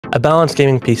A balanced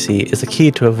gaming PC is the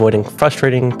key to avoiding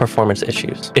frustrating performance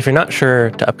issues. If you're not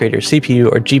sure to upgrade your CPU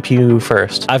or GPU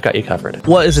first, I've got you covered.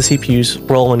 What is the CPU's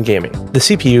role in gaming? The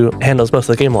CPU handles most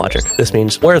of the game logic. This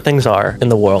means where things are in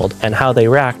the world and how they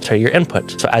react to your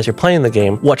input. So as you're playing the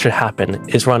game, what should happen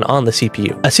is run on the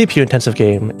CPU. A CPU-intensive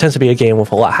game tends to be a game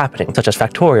with a lot happening, such as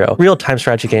Factorio, real-time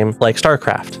strategy game like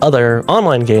StarCraft. Other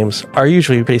online games are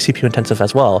usually pretty CPU-intensive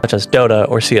as well, such as Dota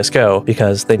or CSGO,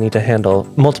 because they need to handle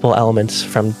multiple elements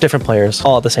from different players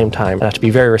all at the same time and have to be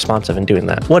very responsive in doing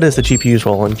that. What is the GPU's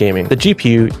role in gaming? The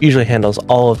GPU usually handles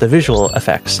all of the visual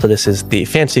effects. So this is the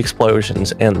fancy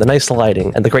explosions and the nice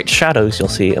lighting and the great shadows you'll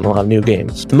see in a lot of new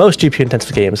games. The most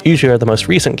GPU-intensive games usually are the most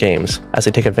recent games, as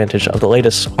they take advantage of the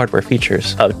latest hardware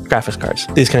features of graphics cards.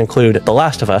 These can include The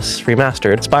Last of Us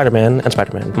Remastered, Spider-Man and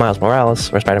Spider-Man Miles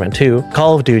Morales or Spider-Man 2,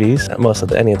 Call of Duties,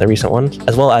 any of the recent ones,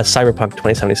 as well as Cyberpunk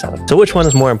 2077. So which one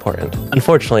is more important?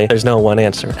 Unfortunately, there's no one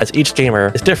answer, as each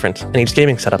gamer is different and each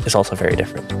gaming setup is also very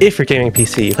different. If your gaming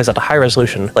PC plays at a high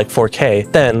resolution like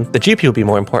 4K, then the GPU will be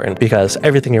more important because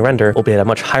everything you render will be at a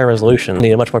much higher resolution and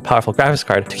need a much more powerful graphics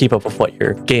card to keep up with what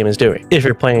your game is doing. If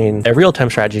you're playing a real-time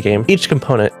strategy game, each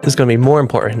component is going to be more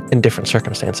important in different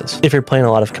circumstances. If you're playing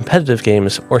a lot of competitive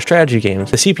games or strategy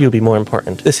games, the CPU will be more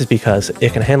important. This is because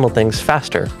it can handle things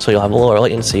faster, so you'll have a lower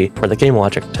latency for the game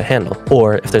logic to handle.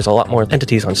 Or if there's a lot more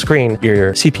entities on screen,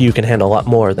 your CPU can handle a lot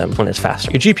more of them when it's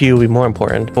faster. Your GPU will be more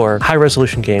important for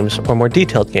high-resolution games or more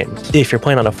detailed games. If you're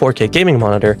playing on a 4K gaming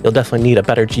monitor, you'll definitely need a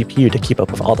better GPU to keep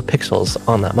up with all the pixels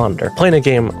on that monitor. Playing a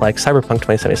game like Cyberpunk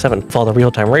 2077 with all the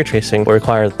real-time ray tracing will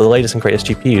require the latest and greatest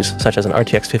GPUs, such as an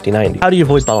RTX 5090. How do you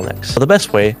avoid bottlenecks? Well, the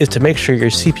best way is to make sure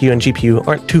your CPU and GPU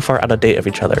aren't too far out of date of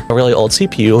each other. A really old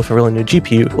CPU with a really new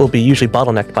GPU will be usually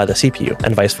bottlenecked by the CPU,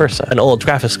 and vice versa. An old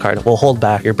graphics card will hold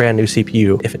back your brand new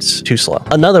CPU if it's too slow.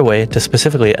 Another way to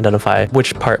specifically identify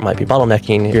which part might be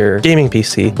bottlenecking your gaming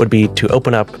PC would be to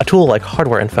open up a tool like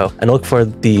HWiNFO and look for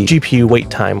the GPU wait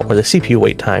time or the CPU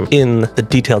wait time in the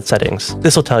detailed settings.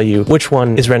 This will tell you which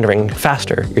one is rendering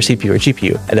faster, your CPU or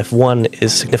GPU, and if one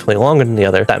is significantly longer than the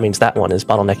other, that means that one is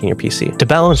bottlenecking your PC. To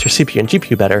balance your CPU and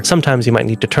GPU better, sometimes you might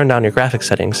need to turn down your graphics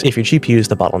settings if your GPU is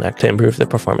the bottleneck to improve the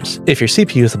performance. If your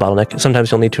CPU is the bottleneck,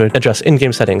 sometimes you'll need to adjust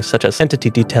in-game settings such as entity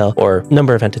detail or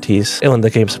number of entities when the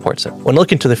game supports it. When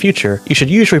looking to the future, you should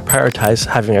usually prioritize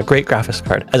having a great graphics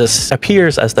card, as it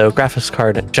appears as though graphics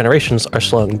card generations are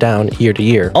slowing down year to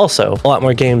year. Also, a lot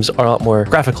more games are a lot more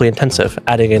graphically intensive,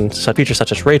 adding in features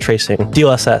such as ray tracing,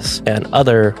 DLSS, and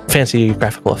other fancy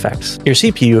graphical effects. Your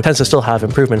CPU tends to still have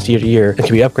improvements year to year and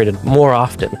can be upgraded more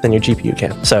often than your GPU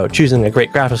can. So choosing a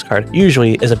great graphics card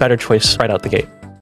usually is a better choice right out the gate.